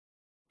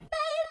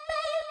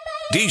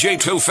DJ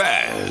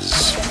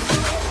Tophaz.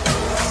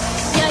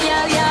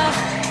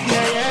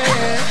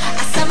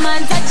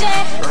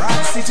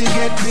 Roxy to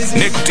get busy.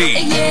 Nick D.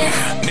 Red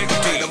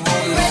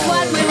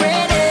one, we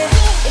ready.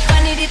 If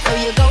I need it, oh,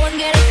 you go and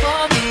get it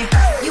for me.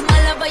 You my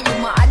lover, you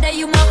my other,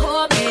 you my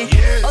homie.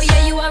 Yes. Oh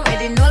yeah, you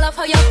already know love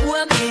how you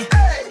hold me.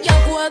 You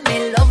hold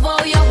me, love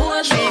how you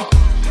hold me.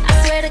 I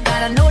swear to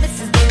God, I know this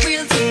is the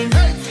real thing.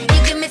 You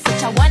give me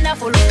such a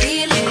wonderful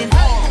feeling.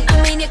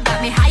 I mean, you got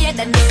me higher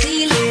than the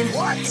ceiling.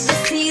 The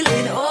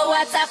ceiling, oh,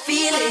 what a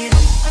feeling.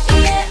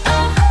 Yeah,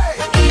 oh,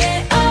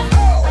 yeah, oh.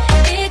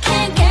 It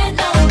can't get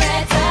no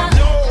better.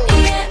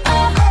 Yeah,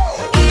 oh,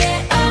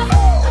 yeah, oh.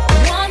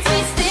 Once we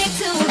stick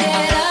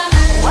together,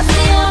 what's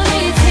the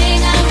only thing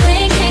I'm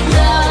thinking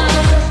of?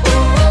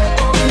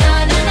 No,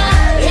 no, no.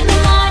 In the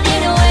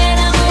morning when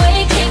I'm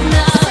waking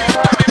up.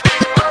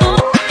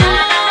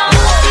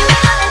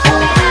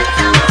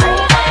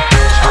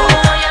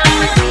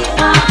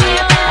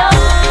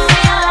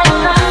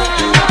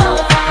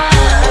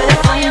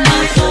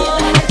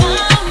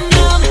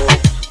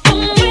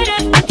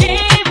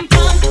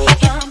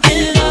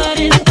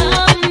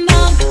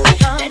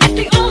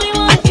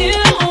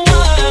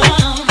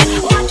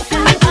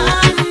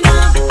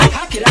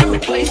 How could I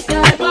replace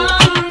that? I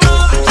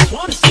just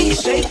wanna see you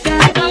shake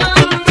that.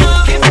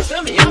 Give it to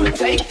me, I'ma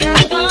take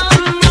that.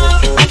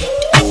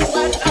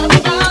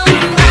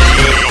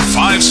 Your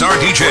 5-star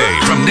DJ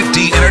from Nick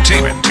D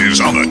Entertainment is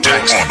on the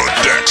decks.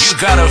 You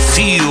gotta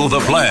feel the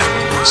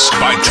blends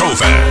by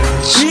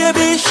Tophaz.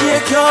 Baby,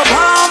 shake your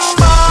bum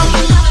bum.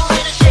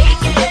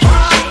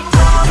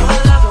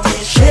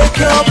 Shake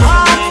your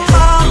bum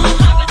bum.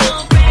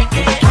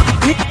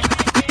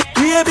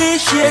 Baby,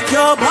 shake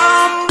your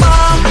bum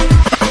bum.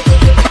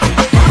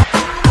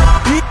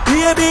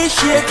 Baby,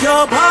 shake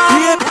your bum.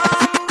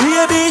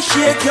 Baby,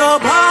 shake your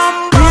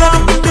bum.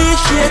 Baby,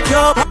 shake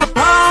your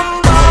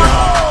bum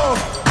bum.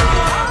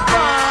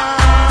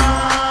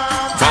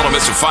 Follow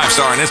Mr.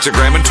 5-star on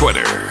Instagram and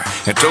Twitter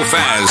at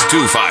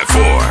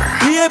Tophaz254.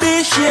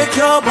 Baby, shake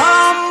your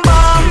bum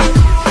bum.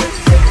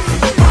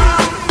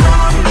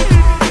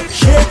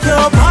 Shake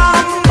your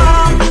bum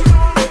bum.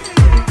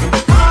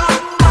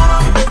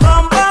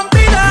 Bum bum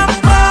bidam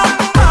bum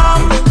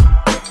bum.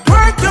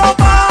 Work your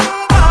bum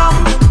bum.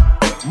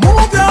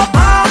 Move your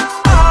bum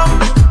bum.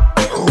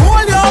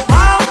 Roll your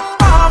bum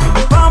bum.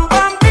 Bum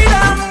bum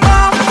bidam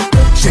bum.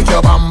 Shake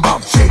your bam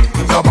bam, shake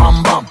your bam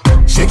bam,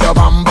 shake your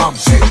bam bam,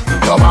 shake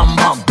your bam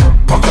bam,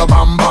 rock your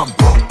bam bam,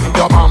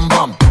 your bam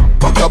bam,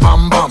 rock your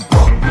bam bam,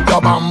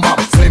 your bam bam.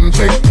 Slim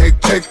chick, tick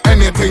chick,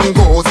 anything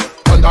goes.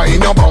 Thunder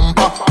in your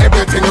bumper,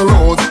 everything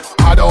rolls.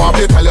 I don't have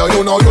to tell you,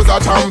 you know you're a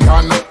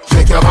champion.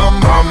 Shake your bam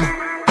bam.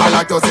 I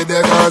like to see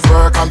the girls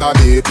work on the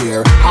beat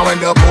here. And when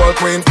the pole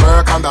queens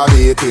work on the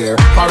beat here.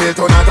 For real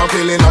tonight I'm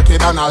feeling lucky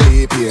than a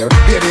leap here.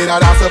 Baby that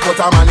has to put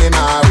a man in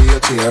a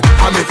wheelchair.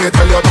 And if you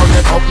tell you turn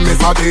it up,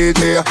 Mr.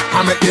 DJ,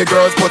 I make the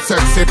girls put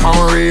sexy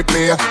on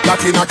replay.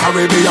 Latina,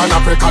 Caribbean,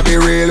 Africa the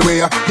real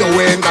way. You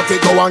ain't got to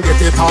go and get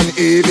it on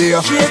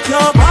eBay. Shake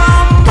your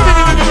bum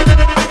bum.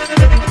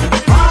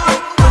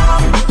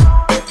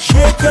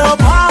 Shake your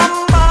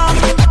bum bum.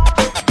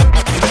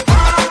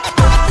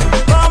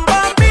 Bum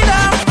bum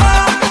bidam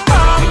bum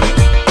bum.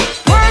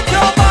 Work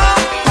your bum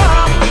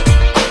bum.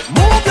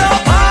 Move your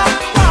bum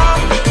bum.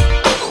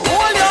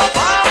 Roll your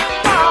bum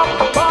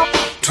bum.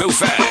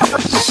 Tophaz.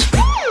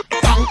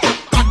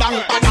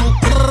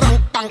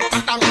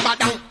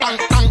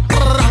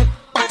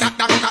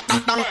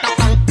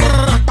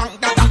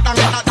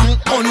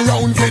 Turn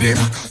round for them.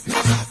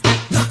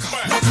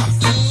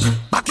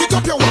 Back it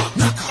up your walk.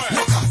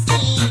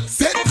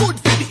 Set foot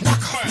for them.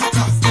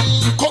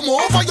 Come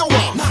over your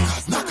walk.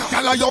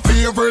 Tell her your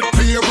favorite.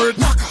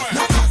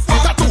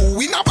 Tattoo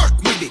in a back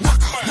with it.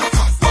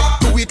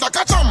 Do it like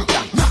a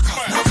champion.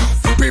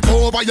 Grip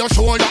over your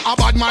shoulder, a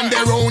bad man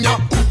there round ya.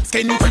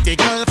 Skin pretty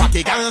girl,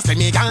 fatty girl,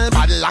 semi girl,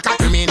 bad like a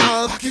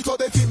criminal. Back it up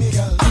the Timmy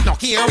girl. No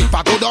care if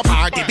I go to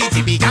party,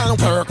 bitty girl,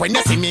 work when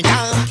you see me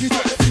girl. Back it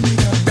up the Timmy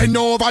girl. Bend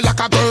over like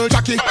a girl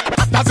Jackie.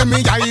 That's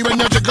me eye when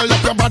you jiggle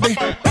up your body.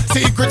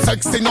 Secret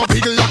sexy, no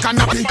big like a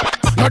nappy.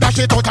 No dash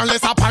it out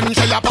unless a pan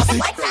shell a pussy.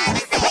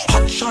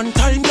 Action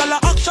time, gyal,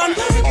 action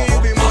time.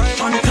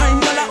 Action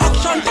time, gyal,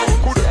 action time.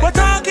 We're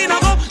talking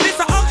about this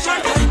a action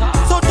time.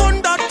 So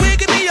turn that way,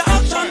 give me your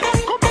action.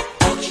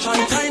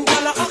 Action time,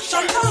 gyal,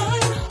 action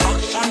time.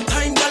 Action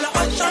time, gyal,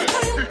 action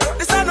time.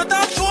 This a no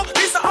talk show,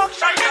 this a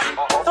action time.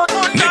 So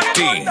turn Nick that, D.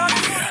 turn that.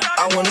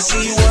 I wanna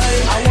see you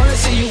why. I wanna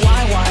see you why.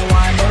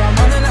 But I'm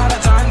running out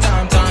of time. I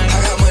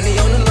got money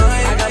on the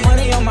line. I got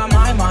money on my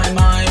mind.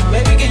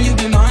 Baby, can you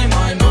be mine?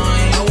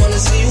 I wanna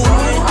see you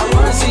why. I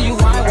wanna see you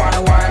why. But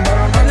I'm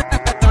running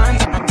out of time.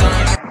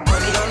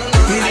 Money on the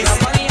line. I got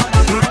money on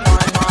my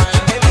mind.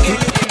 Baby, can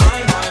you be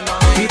mine?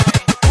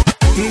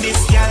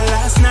 This girl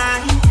last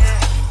night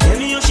tell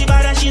me how she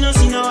bad and she no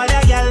see no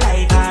other girl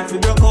like her. We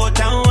broke out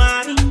and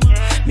wine.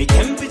 Me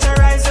temperature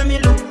rise when me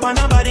look on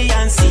her body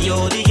and see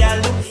how the girl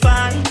look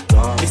fine.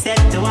 Me said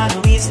to her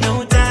no waste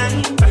no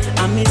time.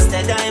 I miss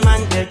the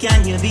diamond girl,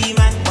 can you be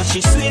mine? But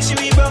she swear she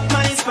be broke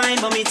my spine,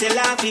 but me tell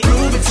her fi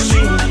prove it to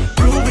me.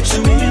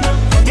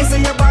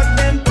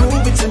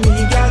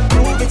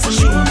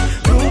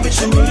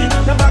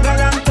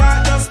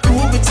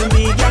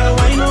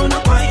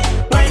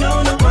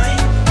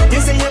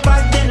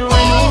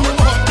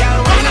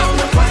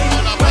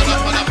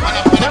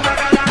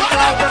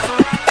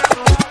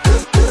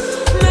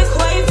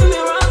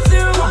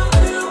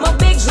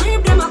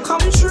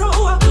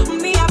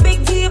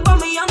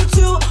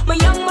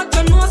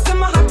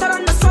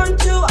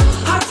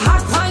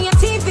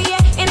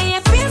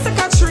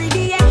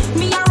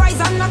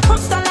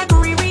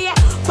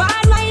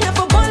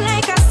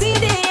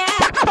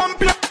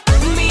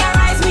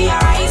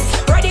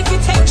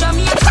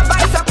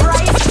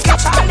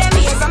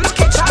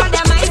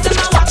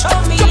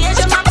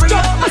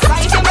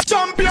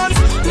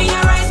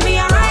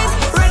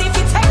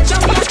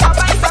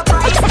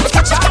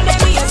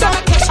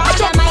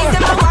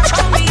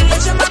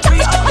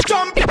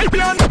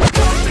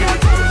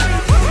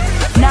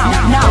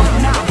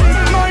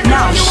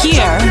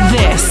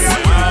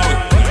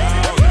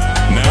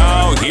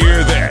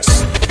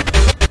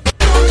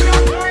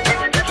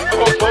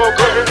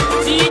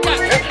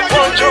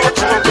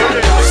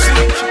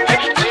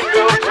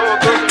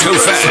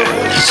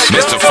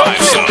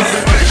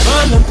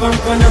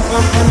 pampana.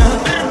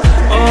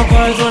 All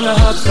boys wanna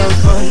have some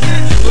fun.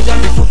 Kuja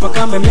mifupa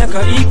kama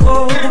miaka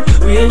iko.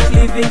 We ain't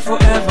living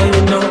forever,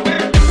 you know.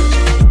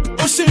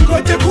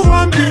 Usingoje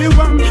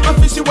kuambiwa,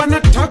 afisi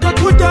wanataka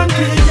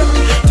kudandia.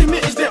 Timmy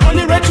is the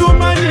only right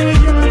woman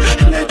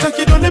here. Later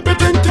kid on the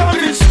bed and tell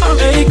me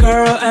something. Hey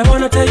girl, I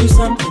wanna tell you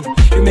something.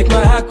 You make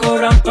my heart go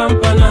ram pam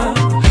pana.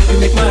 You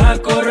make my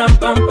heart go ram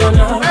pam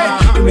pana.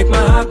 You make my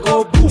heart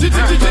go boom.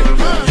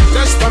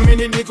 Just a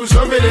minute,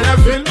 nikusove then I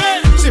feel.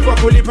 Sipo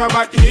kulipa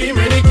but hii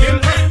many kill.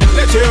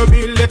 Let your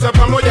bill, let up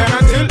pamoja na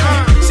till.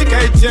 Sika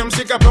ATM,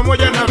 sika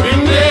pamoja na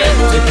binde.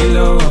 Take it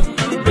low,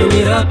 bring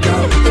it up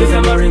now. Cause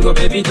I'm a ringo,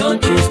 baby,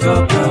 don't you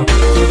stop now.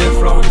 To the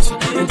front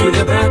and to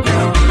the back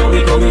now.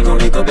 We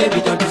go,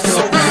 baby, don't you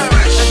stop now.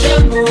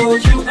 Demo,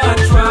 you are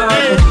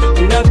trouble.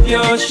 You love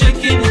your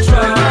shaking the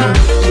trouble.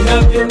 You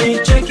love your knee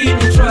checking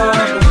the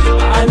trouble.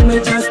 I may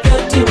just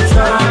get in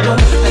trouble.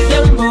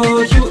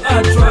 Demo, you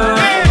are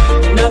trouble.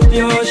 You love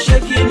your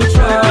shaking the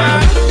trouble.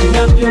 You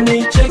love your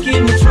knee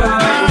checking the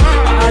trouble.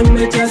 I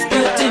may just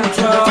get in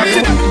trouble.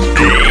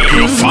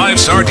 The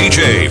 5-star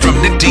DJ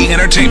from Nick D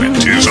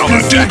Entertainment is on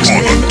the decks.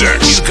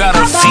 You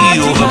gotta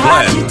feel the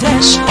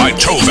blends by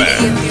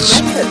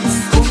Tophaz.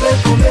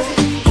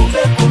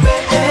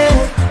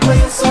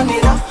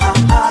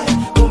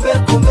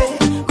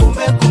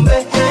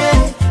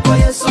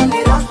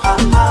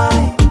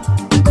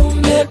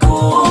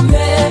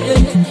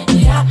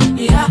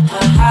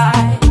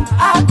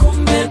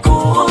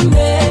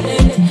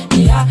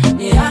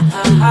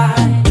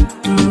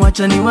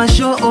 Mwachani wa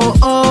show, oh,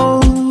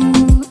 oh,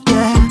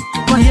 yeah.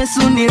 Kwa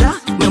Yesu nira,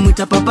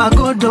 namwita Papa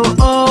Godo,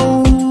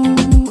 oh,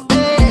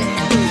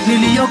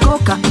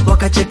 niliokoka,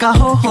 wakacheka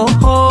ho, ho,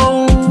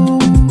 ho,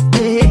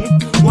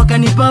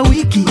 wakanipa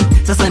wiki,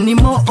 sasa ni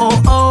mo, oh,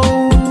 oh,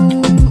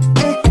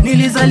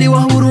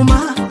 nilizaliwa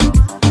huruma,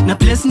 na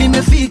place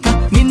nimefika,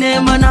 ni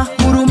neema na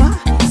huruma,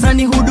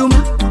 sani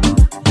huduma,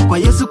 kwa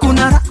Yesu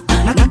kunara,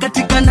 na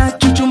katika na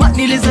chuchuma,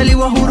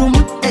 nilizaliwa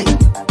huruma,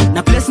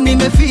 na place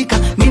nimefika,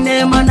 ni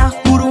neema na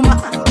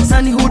huruma,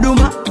 sani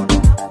huduma,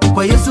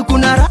 kwa Yesu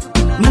kunara,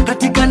 na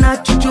katika na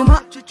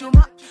chuchuma,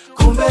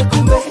 kumbe,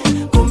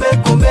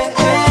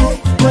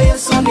 kwa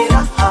Yesu ni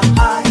raha,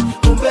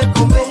 kumbe,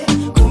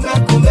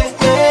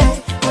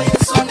 kwa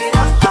Yesu ni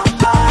raha,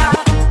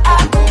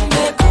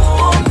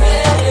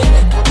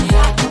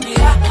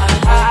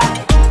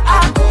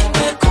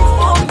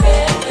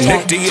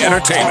 Nick D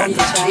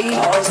Entertainment.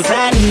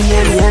 Shetani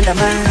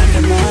yaniandamana,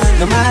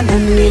 ndo maana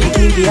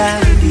nilikimbia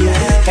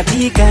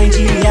katika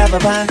injili ya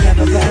Baba,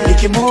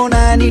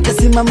 nikimwona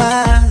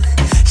nitasimama.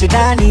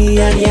 Shetani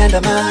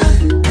yaniandamana,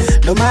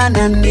 ndo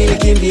maana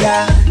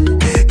nilikimbia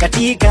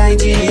katika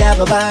injili ya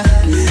Baba,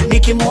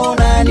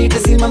 nikimwona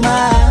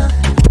nitasimama.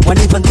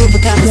 Wanipa nguvu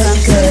kama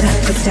Samson,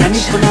 na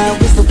niko na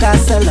uwezo ka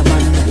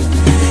Solomon.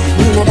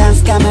 Nina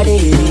dance kama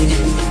David,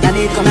 na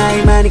niko na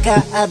imani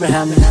ka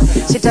Abraham.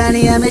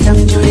 Shetani amejaa,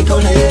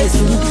 niko na Yesu,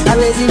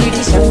 hawezi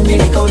nitisha,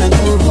 niko na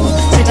nguvu.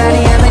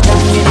 Shetani amejaa,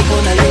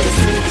 niko na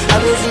Yesu,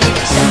 hawezi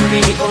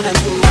nitisha, niko na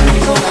nguvu.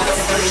 Niko na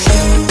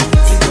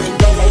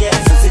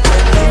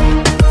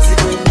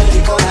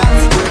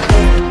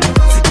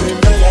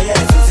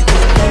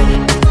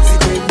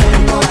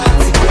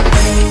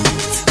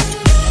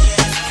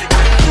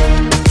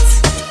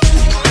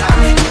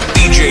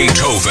DJ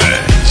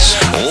Tophaz.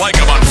 Like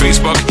him on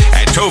Facebook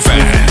at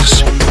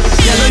Tophaz.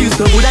 Yeah, you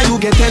so good that you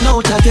get 10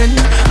 out of 10.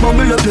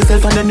 Mumble up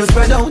yourself and then you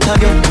spread out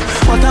again.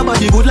 What about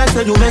the good life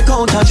that you make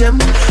out of gem?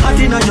 I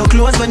think on your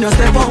clothes when you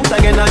step out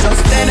again. I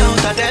just 10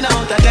 out of 10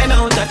 out of 10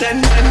 out of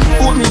 10.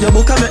 Put me your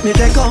book and make me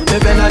take out.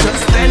 Maybe I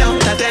just 10 out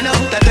of 10 out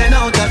of 10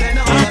 out of 10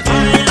 out of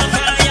 10.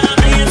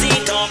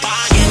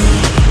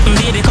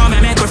 Baby, come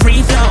and make a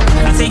free flow.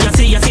 I see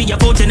you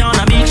putting on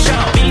a big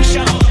show, big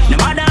show. No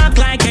matter act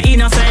like you're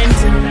innocent,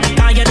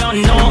 cause you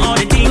don't know how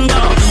the thing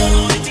go.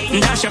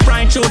 Dash your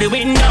pride through the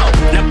window.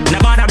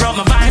 Nobody brought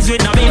my vibes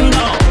with no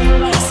bingo.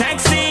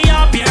 Sexy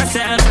up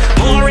yourself,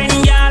 boring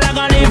y'all are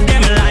gonna live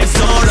them life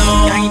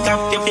solo. Yeah, it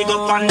up your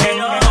figure on them.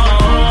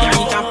 Yeah,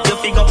 it up your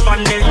figure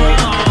on them.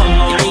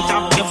 Yeah, it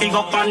up your figure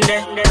on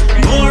them.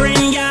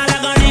 Boring y'all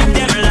are gonna live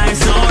them life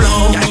solo.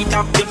 Yeah, it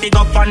up your figure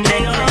on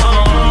them.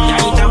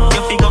 Yeah, it up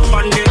your figure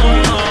on them.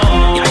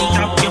 Yeah, it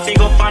up your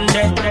figure on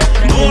them.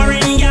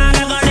 Boring y'all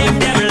are gonna live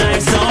them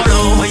life solo.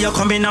 Where you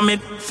coming on me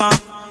for?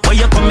 Where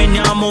you coming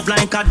here move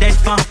like a dead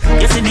fan?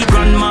 You see the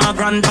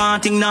grandpa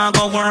thing now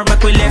go work,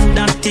 but we left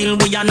that till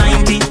we are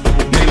 90.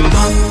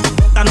 Remember,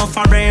 that not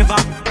forever.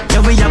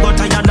 Yeah, we a go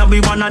tired and we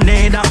wanna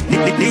need her.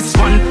 This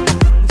one,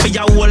 for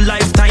your whole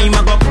lifetime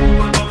I go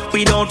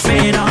without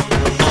fader.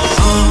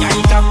 Yeah,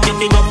 it up your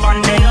figure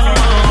on them.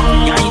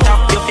 Yeah, it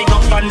up your figure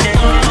on them.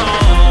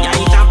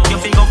 Yeah, it up your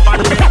figure on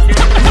them.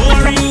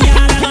 Boring,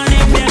 y'all are gonna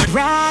live them.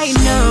 Right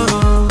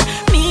now,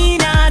 me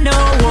nah no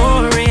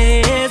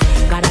worries.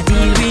 Gotta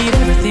deal with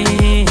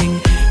everything.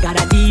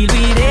 Gotta deal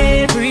with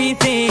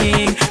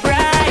everything.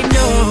 Right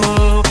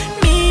now,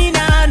 me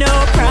nah no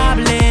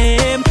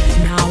problem.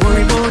 Now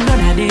worry about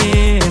none of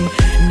them.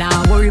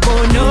 Now worry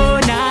about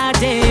none of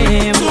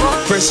them.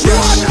 Fresh.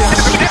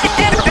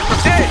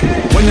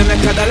 When you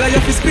make a dollar,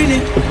 you fi spin it.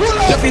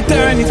 You fi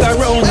turn it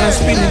around and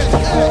spin it.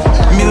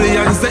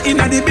 Millions they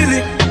inna the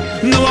billy.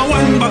 No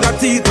one bag of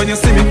teeth when you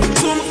see me.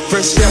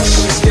 Fresh cash,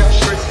 fresh cash,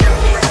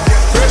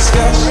 fresh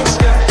cash,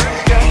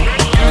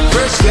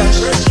 fresh cash.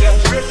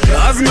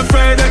 As me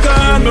Friday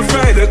gone, me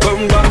Friday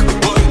come back.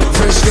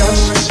 Fresh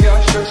cash,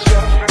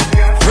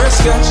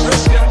 fresh cash.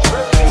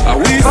 I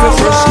we say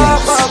fresh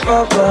cash.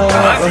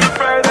 As me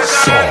Friday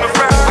gone, me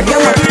Friday.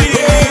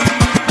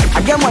 I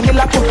get money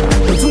like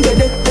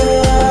Mutungede.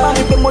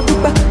 Mami pe mo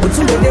dúpẹ́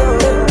Mutungede.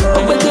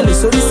 Ogbekele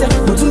sórí sẹ́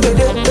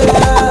Mutungede.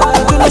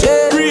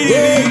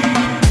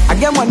 I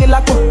get money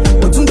like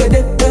Mutungede.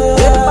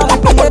 Mami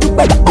pe mo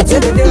dúpẹ́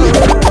Mutungede.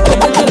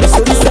 Ogbekele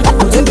sórí sẹ́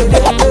Mutungede.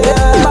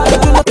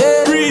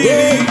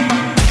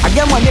 I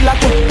get money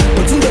like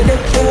Mutungede.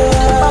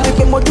 Mami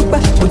pe mo dúpẹ́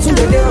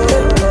Mutungede.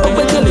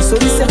 Ogbekele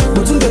sórí sẹ́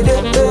Mutungede.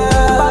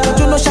 Mami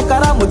jóná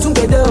ṣàkàrà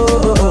Mutungede.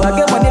 I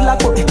get money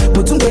like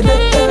Mutungede.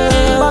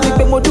 Mami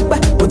pe mo dúpẹ́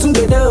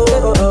Mutungede.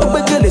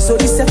 Ogbekele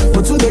sórí sẹ́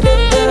Mutungede.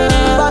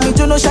 Mami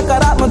jóná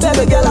ṣàkàrà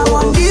Mutungede. I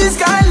want this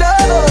kind love.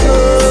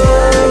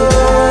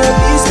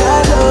 This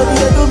kind love,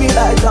 you do me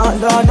like da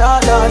da da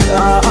da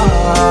da.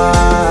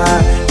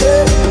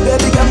 Yeah,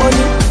 baby, get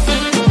money.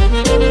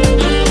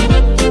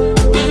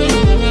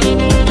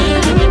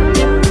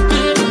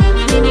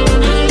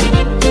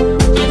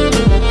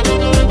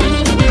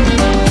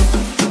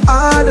 I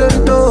don't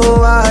know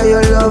why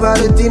your love are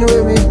the thing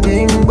with me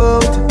think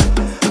about.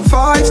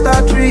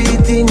 5-star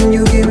treating,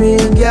 you give me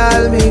a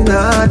girl, me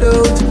not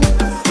out.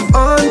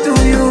 Unto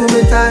you,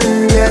 me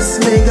time, yes,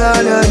 me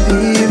gonna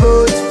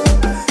devote.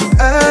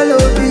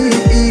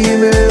 L-O-V-E,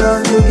 me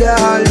love you,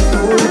 girl,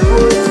 full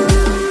put.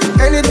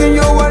 Anything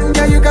you want,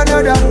 yeah, you can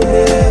order.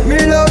 Me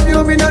love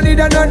you, me no need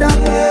another.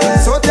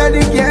 So tell the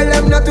girl,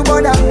 I'm not to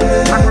bother.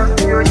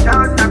 You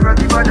shout, I'm not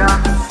to bother.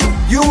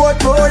 You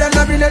want more than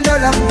 $1 million.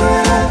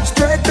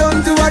 Straight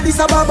down to Addis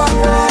Ababa.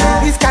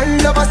 This kind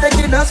of love is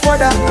taking us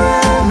further.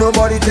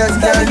 Nobody just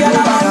can do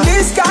that.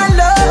 This kind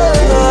love,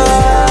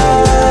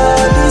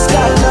 this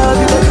kind love,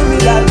 you do me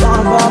like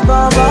bam bam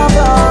bam bam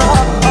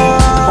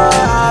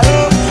bam.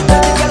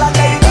 Baby girl, I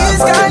tell you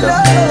this kind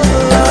love,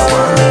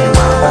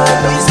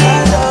 this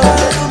kind love,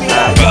 you do me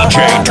like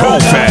DJ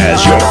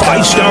Tophaz, your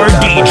 5-star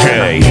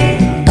DJ.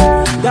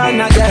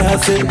 Ghana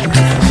girl say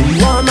she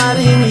want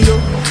marry me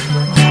yo.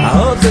 I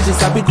hope that she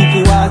sabi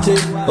kuku watch it.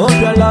 Hope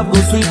your love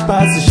go sweet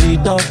past the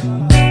sheet up.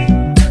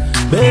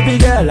 Baby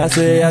girl, I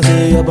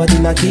say your body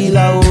na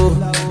killer,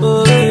 oh.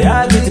 Oh,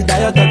 yeah, I get it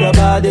diet of your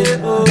body,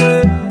 oh,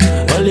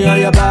 yeah. Only on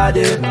your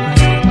body.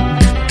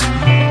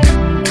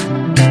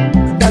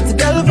 That's the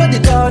girl for the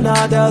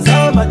corner, tell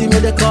somebody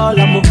make the call,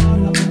 I'm up.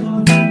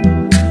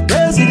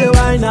 They see the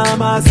wine,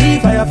 I see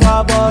fire for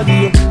her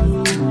body,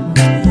 oh.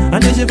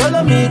 And if she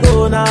follow me,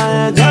 go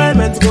now,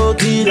 enjoyment go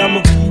kill, I'm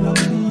up.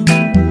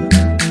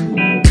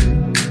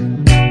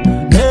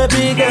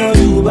 Baby girl,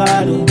 you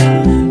bad, oh.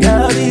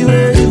 Girl, the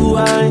way you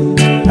whine,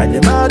 I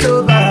demand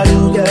over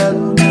you, girl.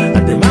 I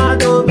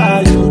demand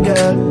over you,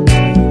 girl.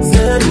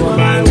 Say you are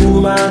my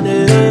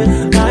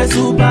woman, my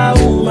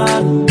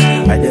superwoman.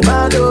 I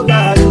demand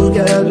over you,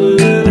 girl.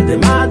 I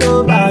demand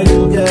over you,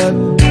 girl.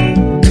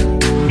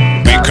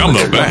 Become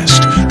the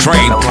best.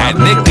 Train at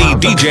Nick D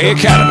DJ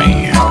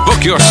Academy.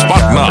 Book your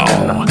spot now.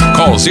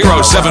 Call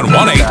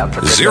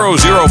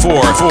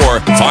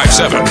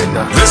 0718-004457.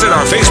 Visit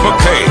our Facebook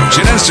page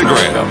and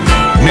Instagram.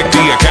 Nick D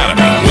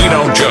Academy. We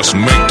don't just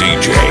make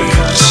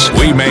DJs.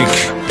 We make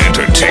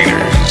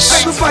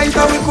entertainers. We fight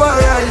and we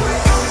quarrel.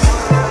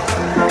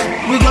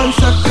 We gon'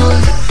 settle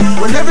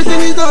when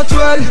everything is not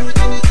well.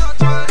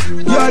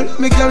 Y'all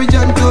make very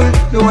gentle.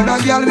 No other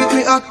girl make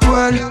me act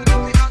well.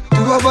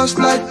 Two of us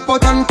like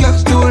pot and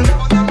capsule.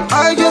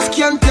 I just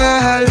can't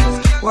tell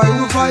why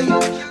we fight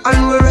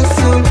and we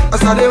wrestle. I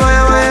saw the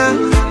wire.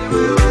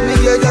 Me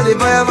get the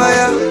fire. I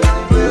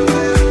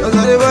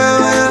saw the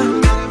wire.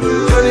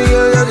 Funny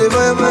girl, the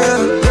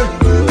fire.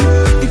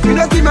 If you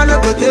not keep my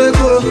love, go take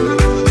go.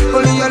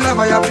 Only your love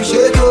I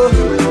appreciate, oh.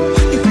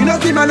 If you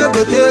not keep my love,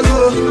 go take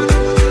go.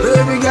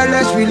 Baby girl,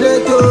 let's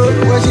relate, oh.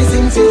 When she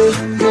sings, oh.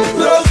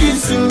 No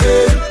kissing,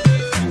 babe.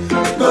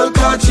 No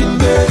touching,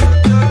 babe.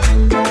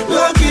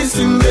 No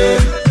kissing,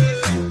 babe.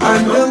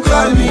 And don't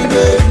call me,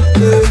 babe.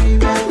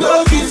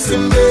 No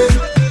kissing, babe.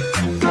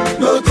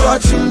 No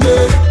touching,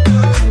 babe.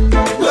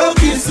 No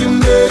kissing,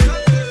 babe.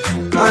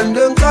 And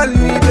don't call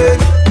me, babe.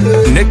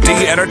 Nick D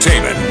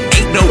Entertainment.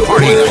 Ain't no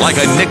party like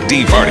a Nick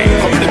D party.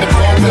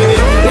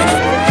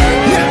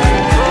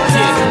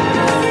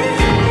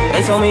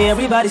 They told me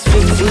everybody's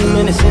 15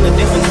 minutes in a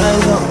different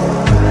time zone.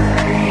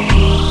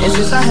 And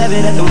since I have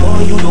it at the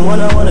more, you the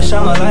one I wanna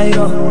shine my light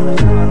on.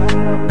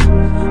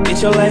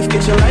 Get your life,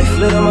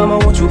 little mama,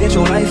 won't you get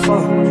your life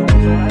on?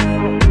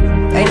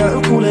 Ain't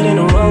nothing cooler than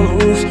the wrong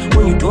moves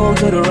when you do them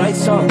to the right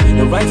song,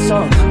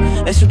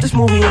 Let's shoot this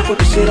movie and put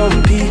the shit on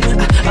repeat.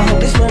 I hope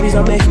this memories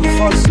are making you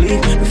fall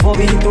asleep. Before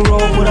we hit the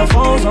road, put our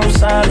phones on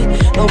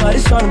silent.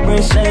 Nobody's trying to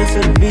bring sand to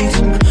the beach.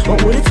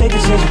 What would it take to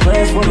change your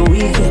plans for the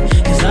weekend?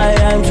 Cause I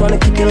am trying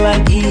to kick it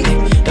like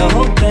eating. The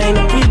whole thing,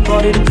 the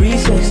pre-party, the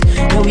pre-sex.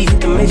 Then we hit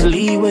the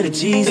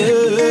Jesus.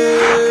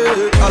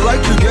 I like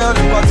you, girl,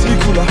 in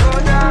particular.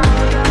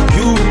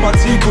 You in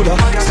particular.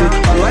 Say,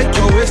 I like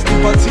your waist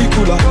in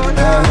particular.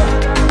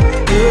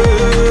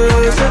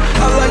 Say,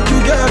 I like you,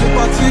 girl, in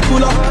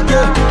particular.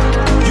 Yeah,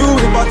 you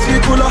in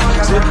particular.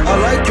 Say, I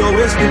like your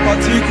waist in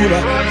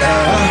particular.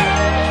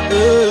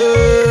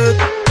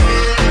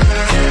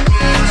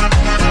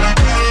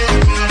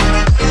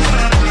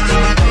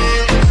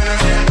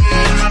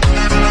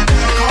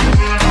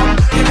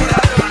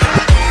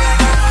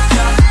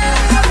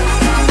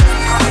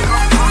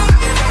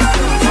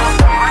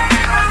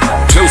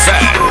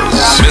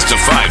 Tophaz, Mr.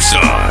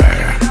 5-Star.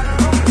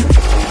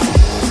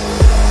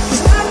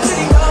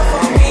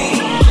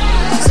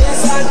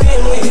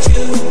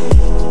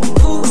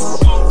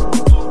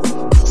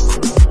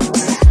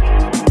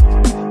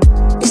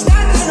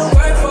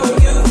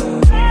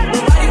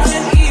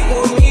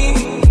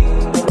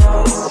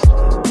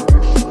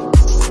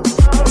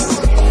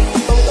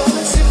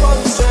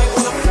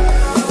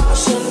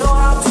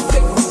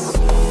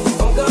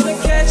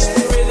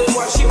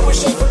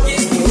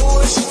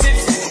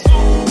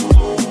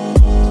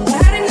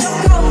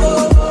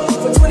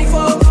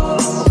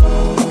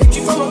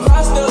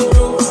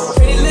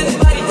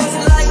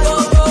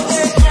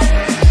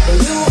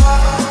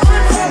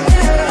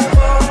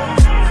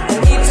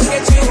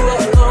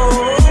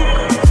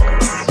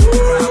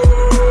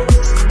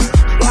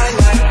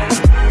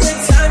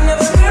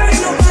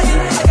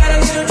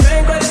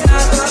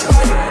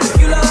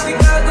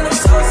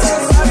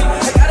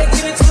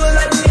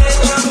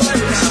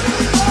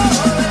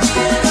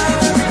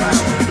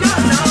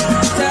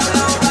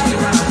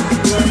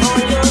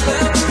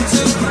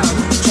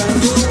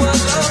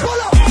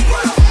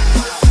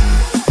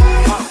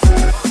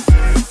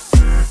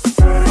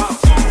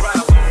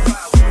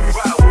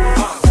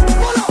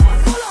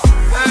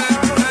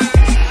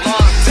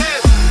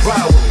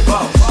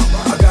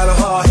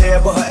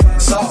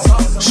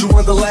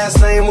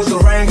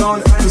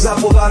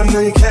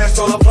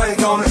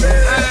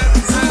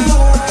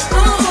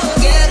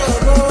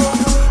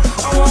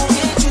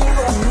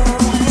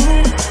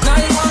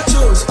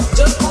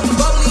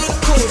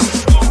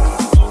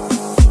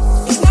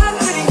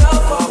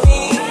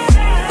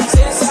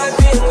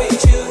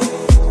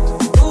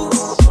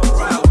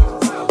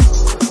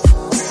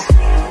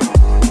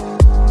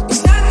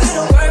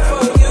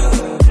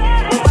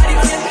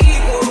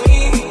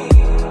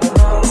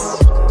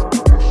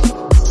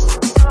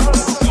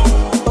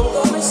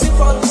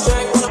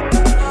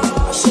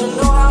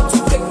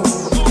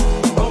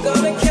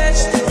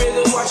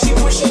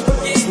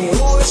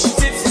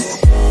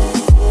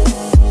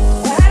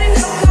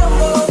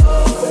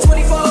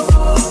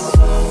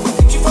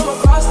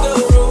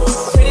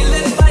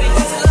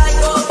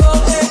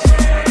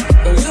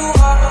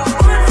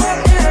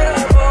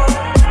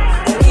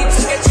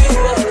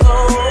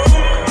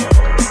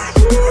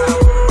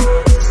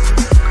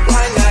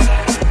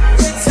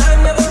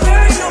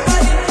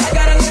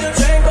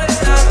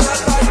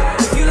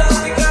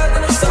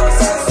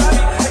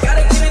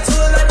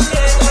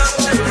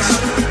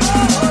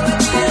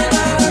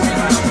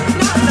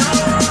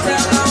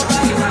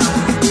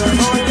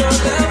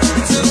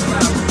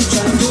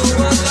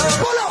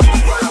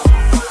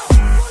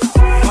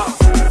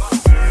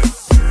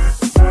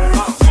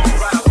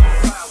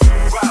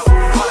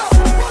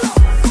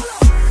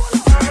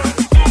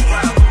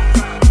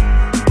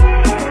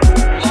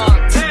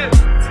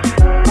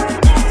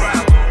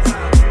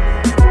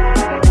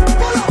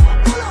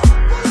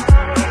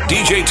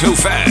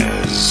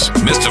 Tophaz,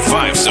 Mr.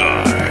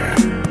 5-Star.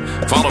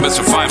 Follow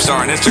Mr.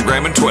 5-Star on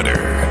Instagram and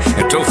Twitter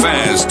at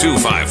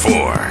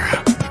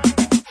Tophaz254.